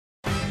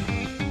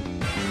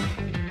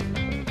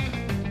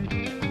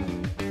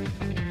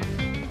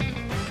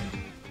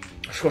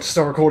forgot to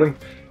start recording.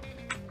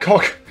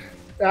 Cock.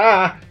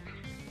 Ah!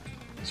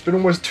 It's been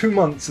almost 2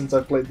 months since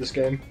I've played this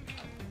game.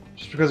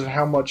 Just because of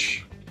how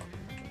much...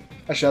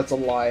 Actually, that's a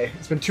lie.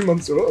 It's been 2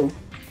 months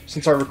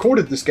since I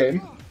recorded this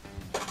game.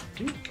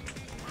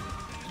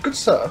 Good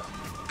sir.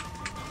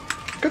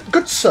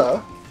 Good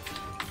sir.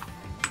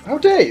 How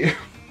dare you?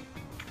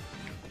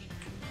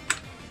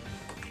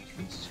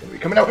 This is gonna be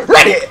coming out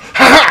right here!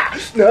 Ha ha!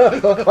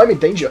 No, I'm in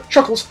danger.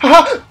 Chuckles. Ha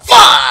ha!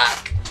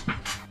 Fuck!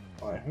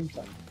 Alright, who's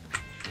that?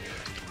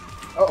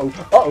 Uh-oh.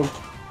 Uh-oh.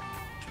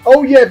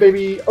 Oh yeah,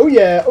 baby! Oh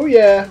yeah! Oh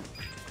yeah!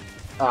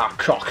 Ah,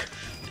 cock.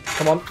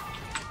 Come on.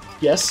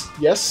 Yes,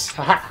 yes.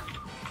 Haha.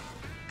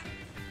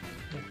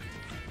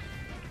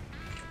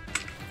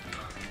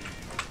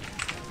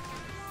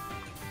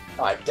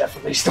 I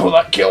definitely stole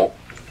that kill.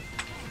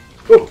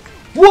 Oh,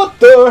 what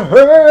the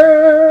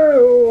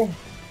hell?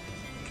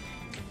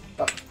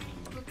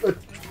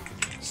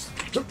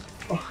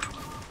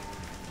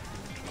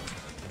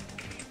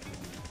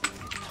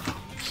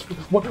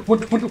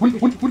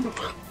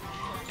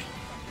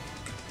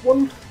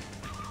 One.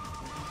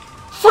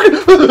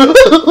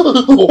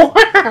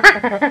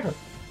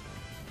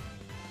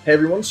 Hey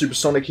everyone,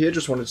 Supersonic here.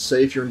 Just wanted to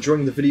say if you're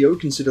enjoying the video,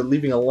 consider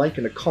leaving a like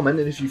and a comment,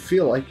 and if you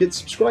feel like it,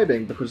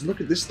 subscribing, because look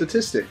at this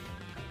statistic.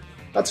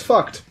 That's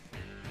fucked.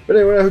 But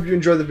anyway, I hope you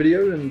enjoyed the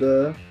video, and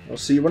I'll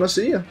see you when I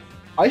see you.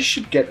 I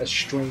should get a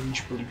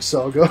strange Blood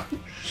Saga.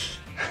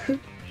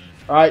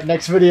 Alright,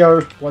 next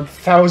video,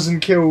 1000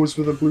 kills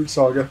with a Blood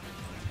Saga.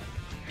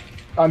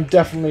 I'm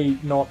definitely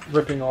not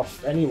ripping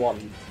off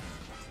anyone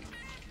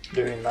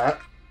doing that.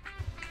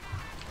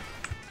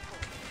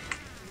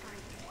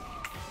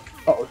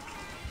 Uh-oh.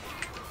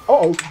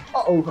 Uh-oh.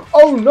 Uh-oh.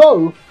 Oh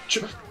no!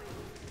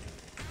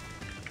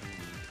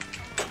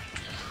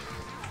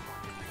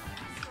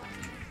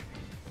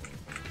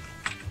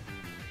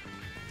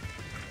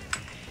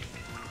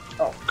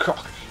 Oh,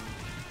 cock.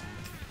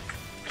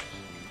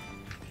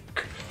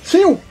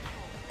 Seal!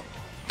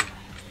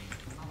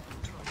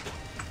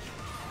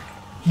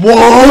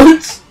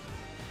 What?!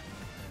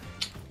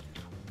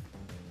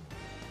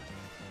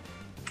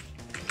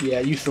 Yeah,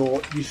 you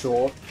thought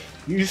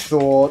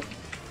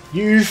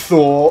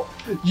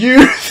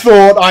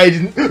I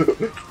didn't.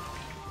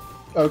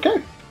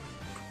 Okay.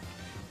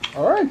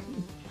 Alright.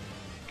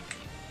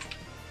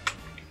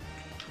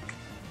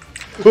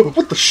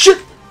 What the shit?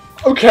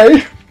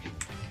 Okay.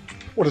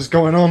 What is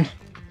going on?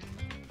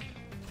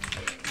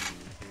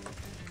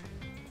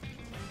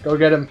 Go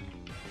get him.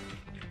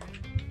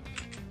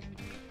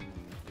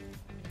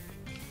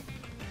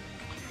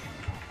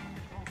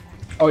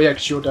 Oh yeah,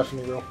 because you're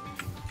definitely real.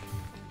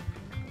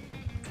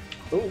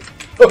 Oh.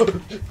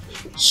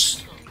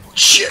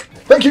 Shit!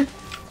 Thank you!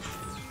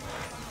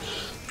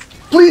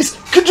 Please!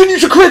 Continue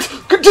to crit!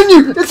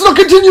 Continue! It's not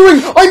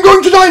continuing! I'm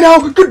going to die now!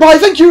 Goodbye,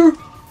 thank you!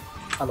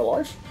 I'm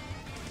alive.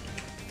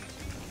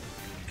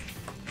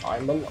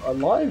 I'm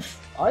alive.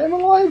 I am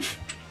alive!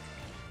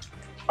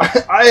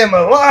 I am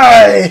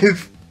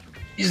alive!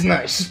 He's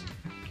nice.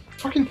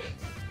 Fucking...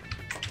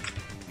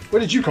 Where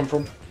did you come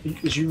from?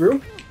 Is you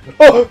real?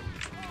 Oh!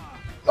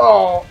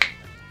 Oh!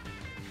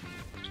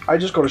 I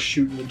just gotta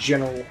shoot in the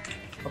general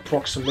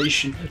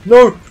approximation.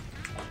 No!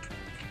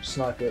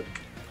 Snipe it.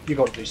 You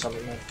gotta do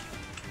something, man.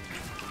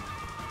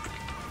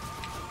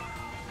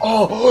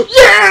 Oh!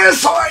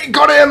 Yes! I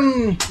got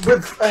him!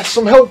 With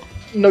some help,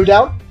 no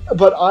doubt.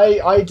 But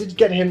I did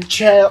get him.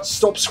 Chair,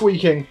 stop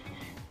squeaking.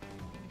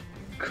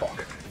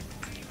 Cock.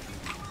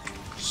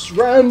 It's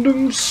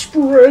random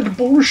spread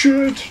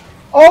bullshit.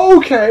 Oh,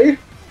 okay.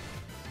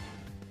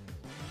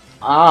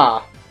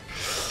 Ah.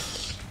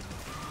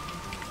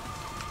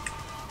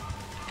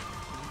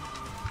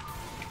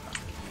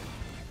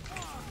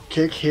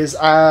 Kick his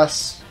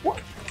ass.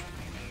 What?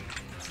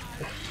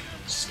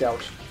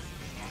 Scout.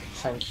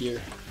 Thank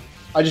you.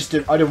 I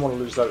didn't want to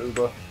lose that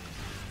Uber.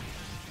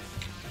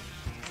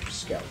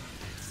 Scout.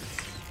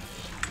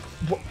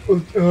 What?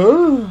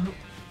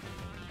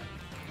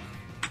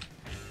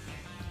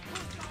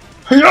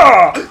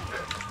 Yeah!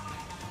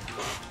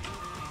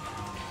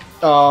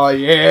 Oh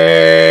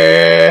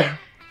yeah!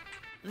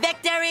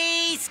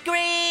 Victory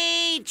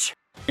screech!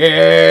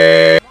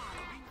 Yeah!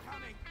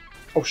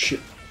 Oh shit.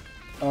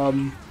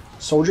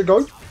 Soldier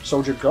go?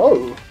 Soldier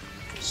go?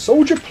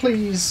 Soldier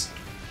please!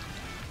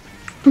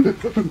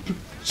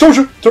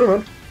 Soldier! Turn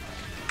around!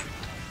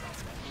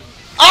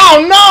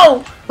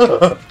 Oh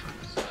no!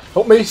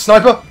 Help me,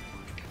 sniper!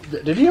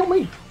 Did he help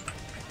me?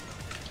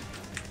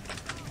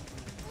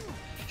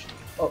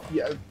 Oh,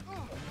 yeah.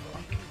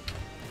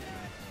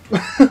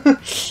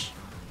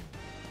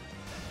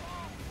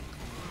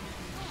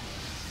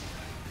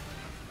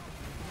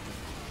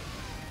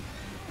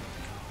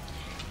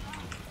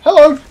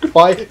 Hello!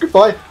 Goodbye!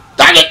 Goodbye!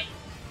 Dang it!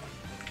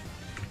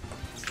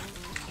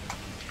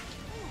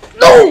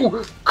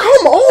 No!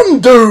 Come on,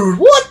 dude!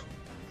 What?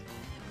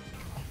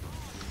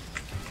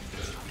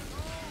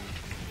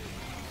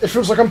 It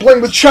feels like I'm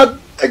playing with Chad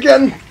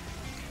again.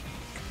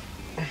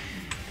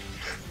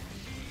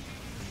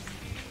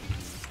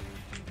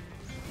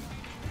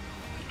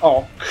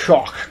 Oh,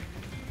 cock.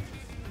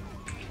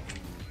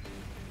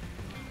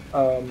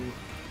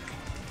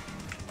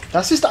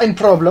 Das ist ein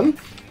Problem.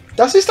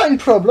 Das ist ein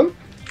Problem.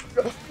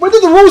 When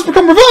did the roles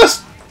become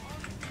reversed?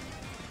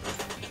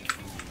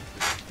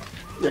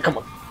 Yeah, come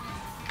on.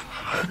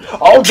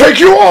 I'll take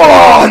you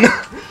on!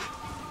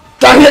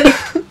 Dang it!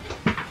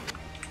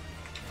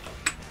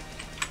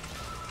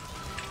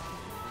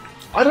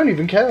 I don't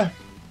even care.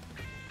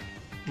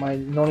 My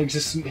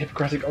non-existent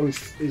Hippocratic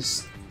oath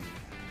is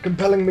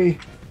compelling me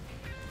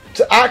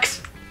to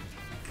act.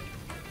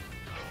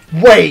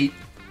 Wait!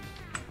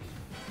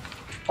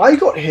 I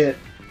got hit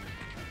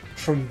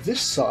from this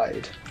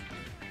side.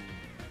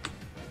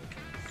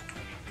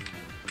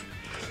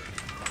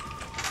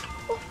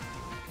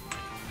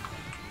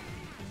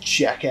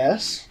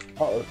 Jackass.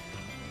 Uh-oh.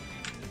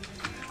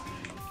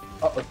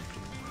 Uh-oh.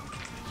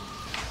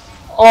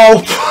 Oh,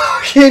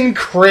 fucking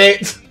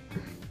crit!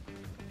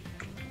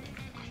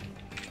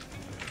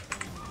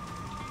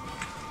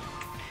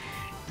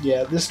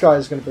 Yeah, this guy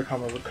is going to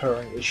become a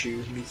recurring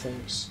issue,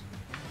 methinks.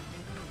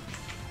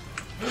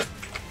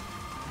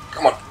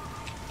 Come on!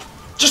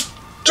 Just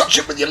touch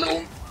it with your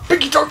little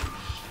pinky toe!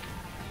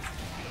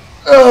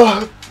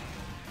 Ugh!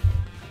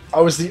 I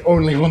was the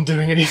only one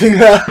doing anything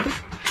there.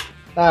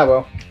 Ah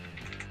well.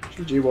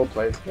 GG, well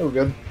played. Oh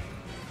good.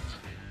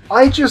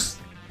 I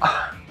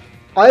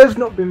have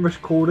not been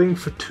recording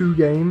for 2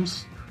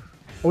 games.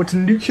 I went to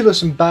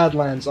Nucleus and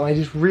Badlands and I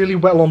did really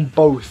well on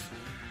both.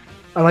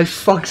 And I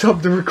fucked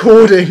up the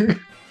recording. Man,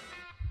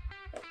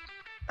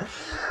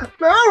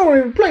 I don't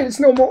even play this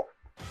no more.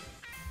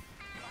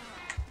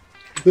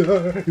 Wait,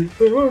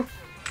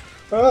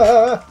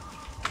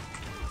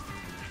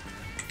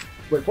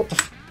 what the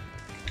f—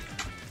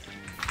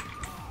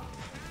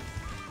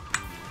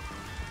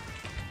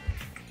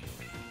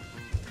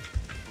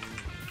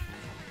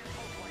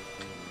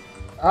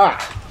 Ah,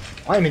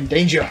 I'm in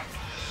danger.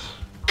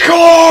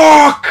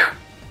 Cock!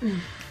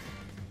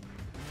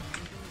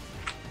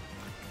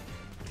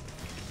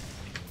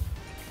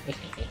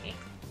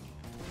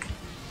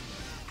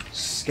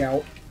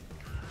 Scout.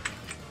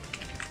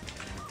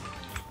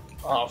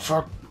 Oh,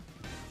 fuck.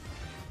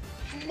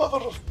 Mother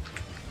of—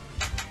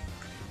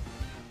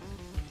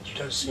 You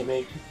don't see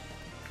me.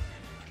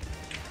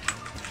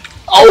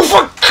 Oh,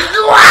 fuck!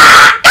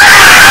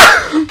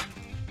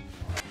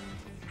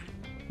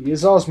 He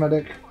is Oz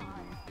medic.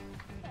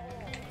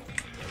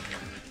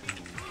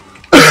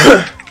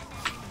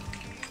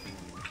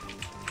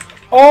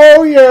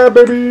 Oh yeah,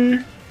 baby!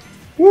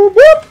 Whoop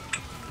whoop!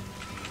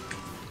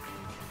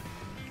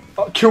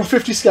 Kill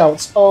 50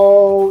 scouts.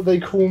 Oh, they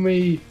call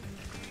me.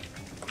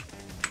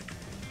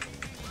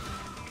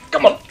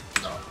 Come on!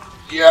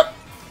 Yep.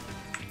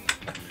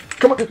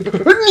 Come on!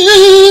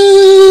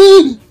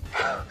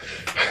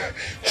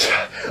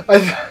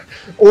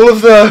 All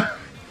of the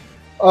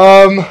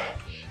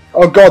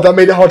oh god, that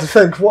made it hard to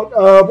think. What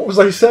was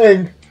I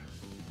saying?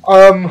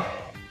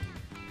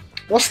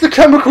 What's the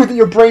chemical that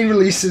your brain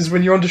releases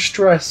when you're under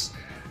stress?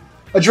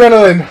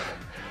 Adrenaline.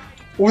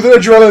 All the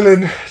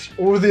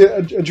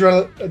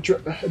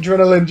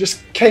adrenaline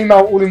just came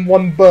out all in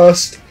one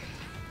burst.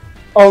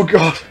 Oh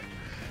god.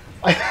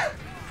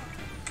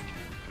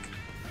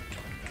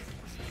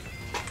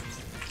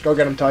 Go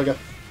get him, Tiger.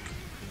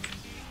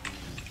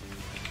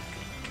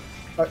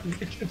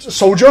 It's a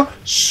soldier.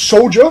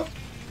 Soldier.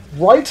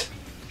 Right.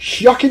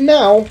 Yucking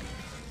now.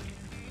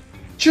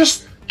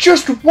 Just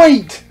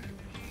wait.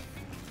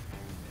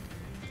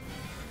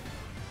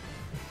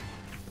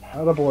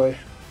 Attaboy.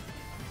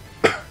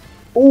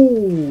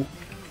 Oh,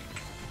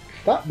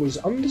 that was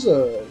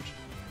undeserved.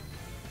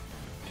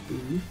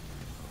 2,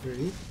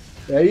 3.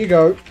 There you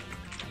go.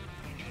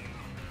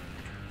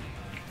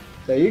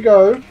 There you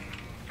go.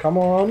 Come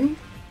on.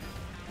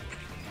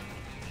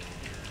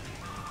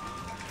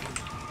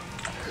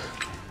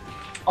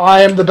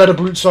 I am the better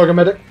Brute Saga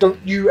medic. Don't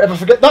you ever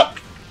forget that.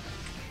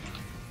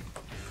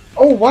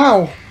 Oh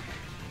wow.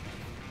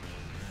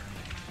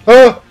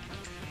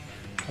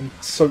 I'm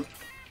so.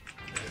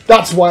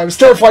 That's why I was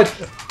terrified.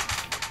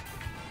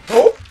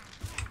 Oh!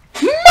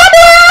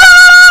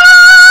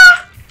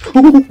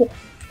 Mama!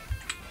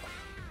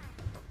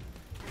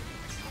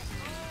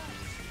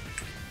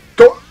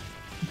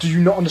 Do you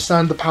not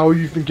understand the power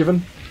you've been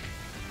given?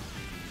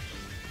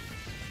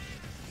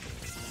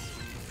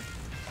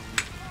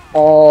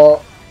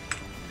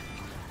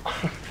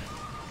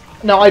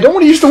 Now, I don't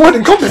want to use the word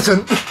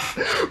incompetent,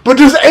 but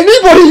does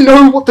anybody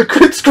know what the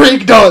crit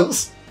streak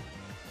does?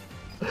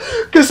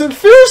 Because it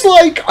feels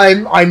like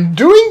I'm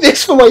doing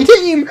this for my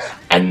team,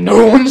 and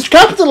no one's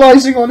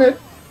capitalizing on it.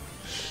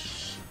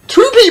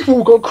 2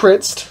 people got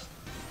crits,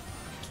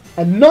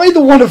 and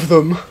neither one of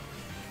them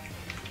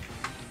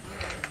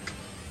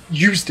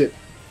used it.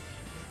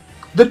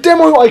 The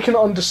demo I can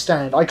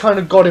understand. I kind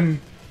of got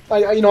him.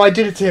 I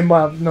did it to him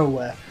out of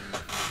nowhere.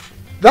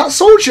 That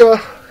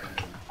soldier.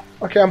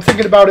 Okay, I'm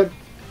thinking about it.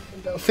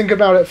 Think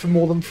about it for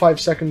more than 5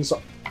 seconds.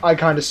 I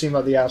kind of seem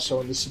like the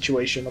asshole in this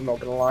situation. I'm not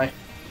gonna lie.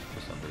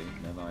 Somebody,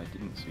 no, I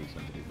didn't see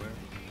somebody. Where?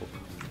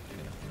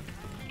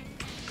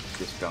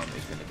 This gun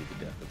is going to be the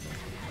death of me.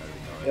 I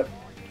already know it.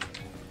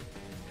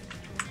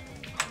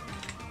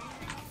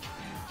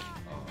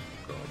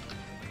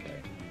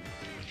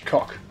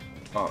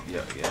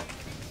 Yeah.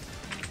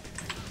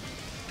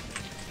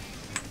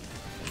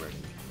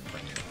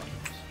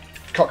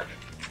 Cock.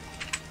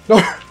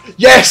 No!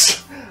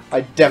 Yes!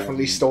 I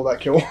definitely stole that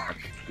kill.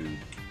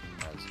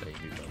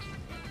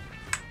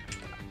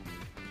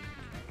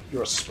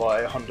 You're a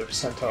spy,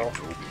 100% tell.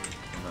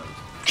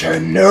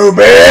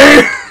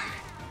 Kenobi!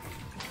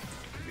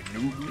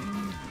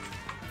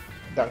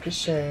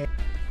 Dankeschön.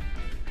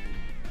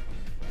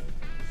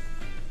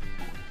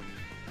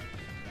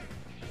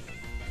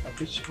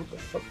 Dankeschön, what the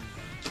fuck?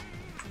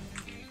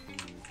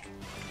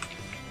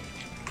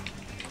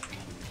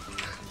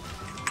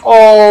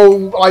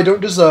 Oh, I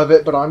don't deserve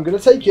it, but I'm gonna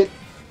take it.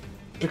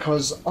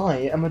 Because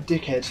I am a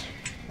dickhead.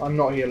 I'm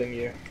not healing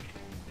you.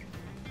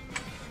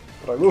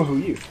 But I will heal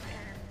you.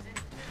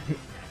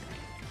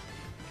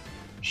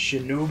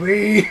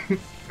 Shinobi!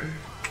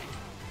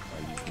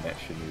 Met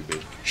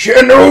Shinobi.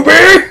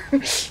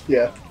 Shinobi!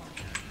 Yeah.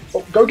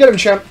 Oh, go get him,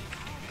 champ.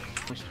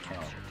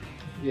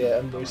 Yeah,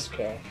 a moist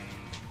cow.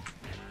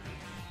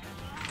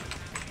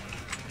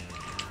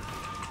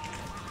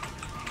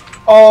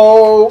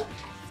 Oh!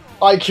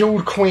 I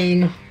killed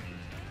Queen.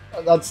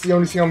 That's the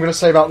only thing I'm going to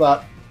say about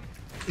that.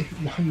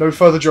 No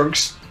further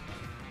jokes.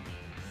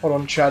 Hold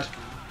on, Chad.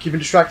 Keep him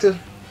distracted.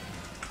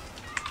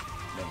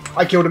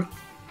 I killed him.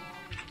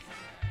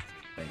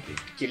 Thank you.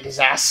 Killed his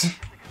ass.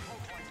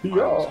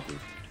 Yeah.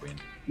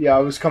 Yeah, I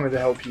was coming to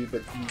help you,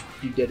 but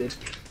you did it.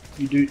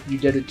 You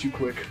did it too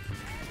quick.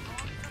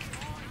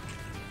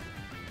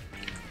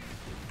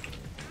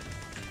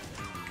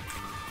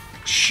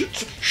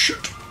 Shit!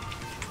 Shit!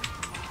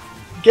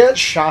 Get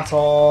shot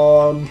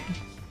on!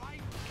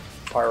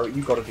 Pyro,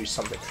 you gotta do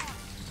something.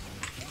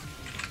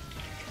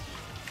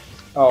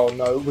 Oh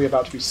no, we're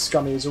about to be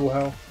scummy as all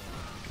hell.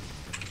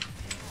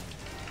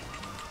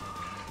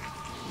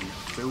 You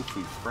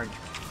filthy French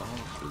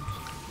bastards.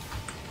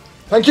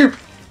 Thank you!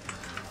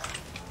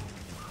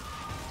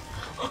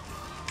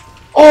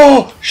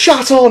 Oh!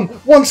 Shot on!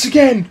 Once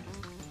again!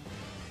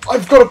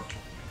 I've got a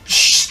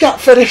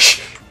scat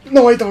fetish!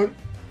 No, I don't.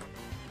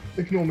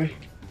 Ignore me.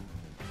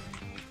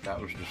 That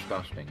was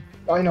disgusting.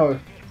 I know.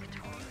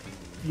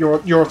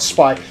 You're a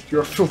spy.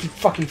 You're a filthy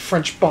fucking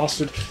French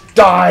bastard.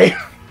 Die!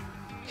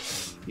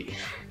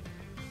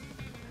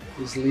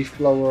 Is Leaf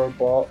Blower a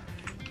bot?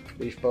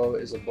 Leaf Blower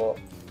is a bot.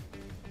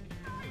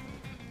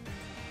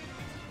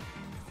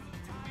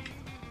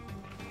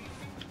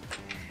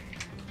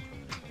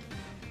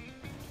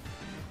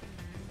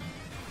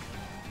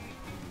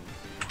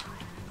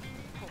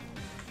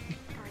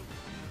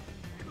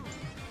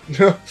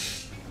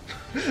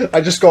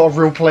 I just got a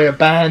real player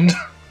banned.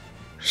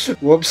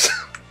 Whoops.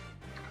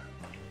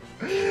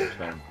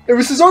 It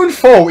was his own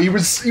fault. He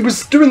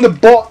was doing the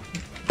bot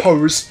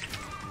pose.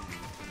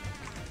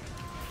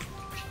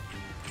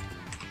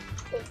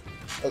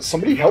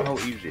 Somebody help? How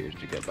easy it is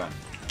to get banned?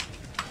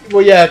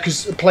 Well, yeah,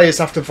 because players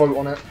have to vote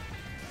on it.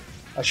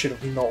 I should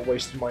have not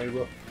wasted my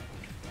Uber.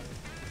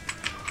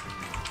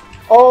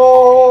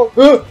 Oh!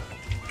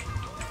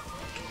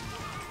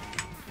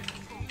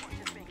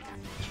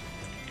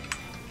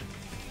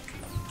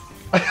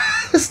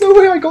 There's no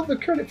way I got the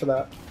credit for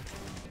that.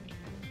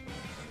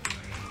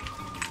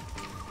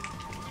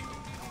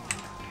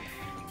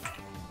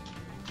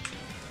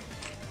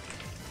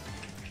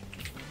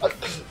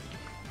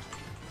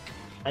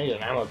 I need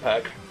an ammo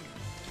pack.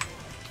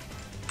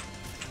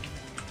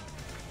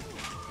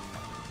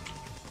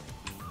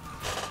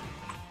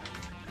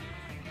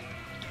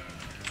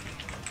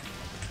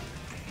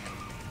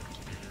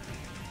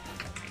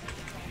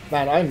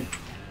 Man, I'm...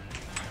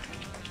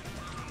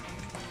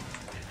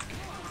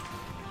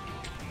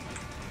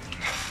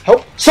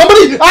 Help!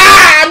 Somebody!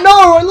 Ah!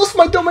 No! I lost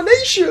my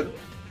domination!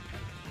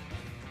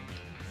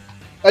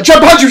 Chad,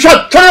 behind you!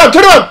 Chad! Turn around!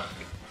 Turn around!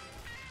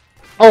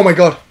 Oh my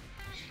god.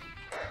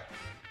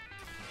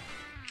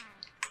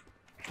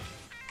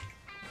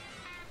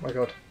 Oh my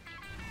god.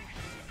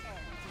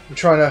 I'm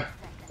trying to...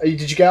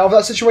 Did you get out of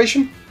that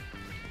situation?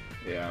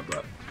 Yeah,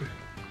 but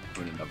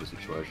we're in another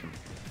situation.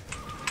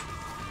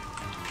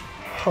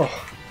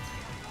 Oh.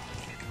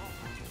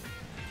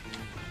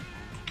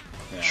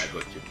 Yeah, I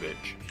got you,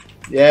 bitch.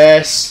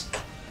 Yes!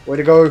 Way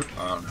to go.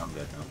 Oh, no, I'm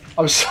dead now.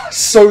 I was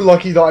so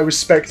lucky that I was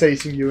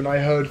spectating you and I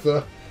heard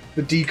the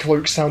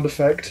decloak sound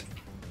effect.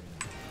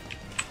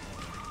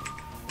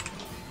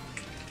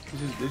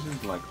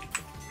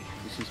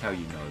 This is how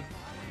you know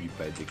you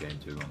played the game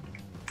too long.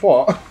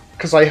 What?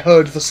 Because I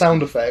heard the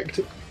sound effect.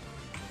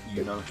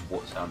 You know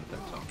what sound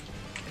effects are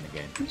in the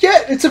game.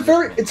 Yeah, it's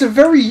a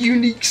very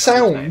unique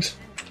sound.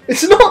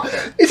 It's not.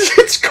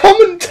 It's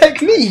common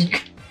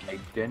technique. A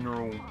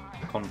general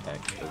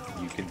context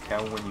of you can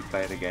tell when you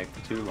play the game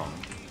for too long.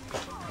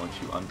 Once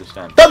you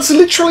understand. That's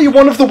literally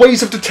one of the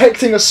ways of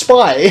detecting a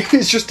spy.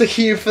 Is just to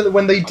hear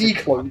when they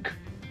decloak.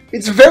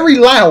 It's very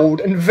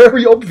loud and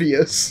very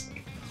obvious.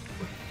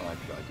 I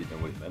didn't know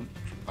what it meant.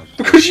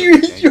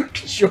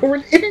 Because you're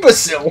an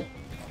imbecile.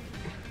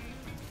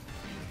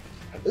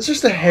 There's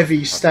just a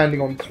heavy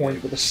standing on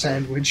point with a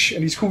sandwich,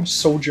 and he's called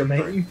Soldier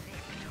Mate.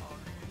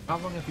 How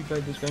long have you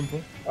played this game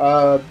for?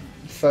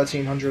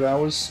 1300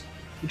 hours,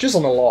 which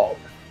isn't a lot.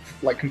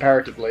 like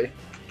comparatively.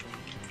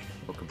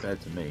 Well,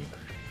 compared to me.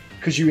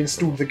 Because you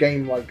installed the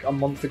game like a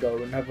month ago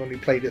and have only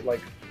played it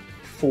like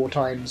 4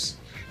 times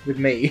with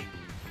me.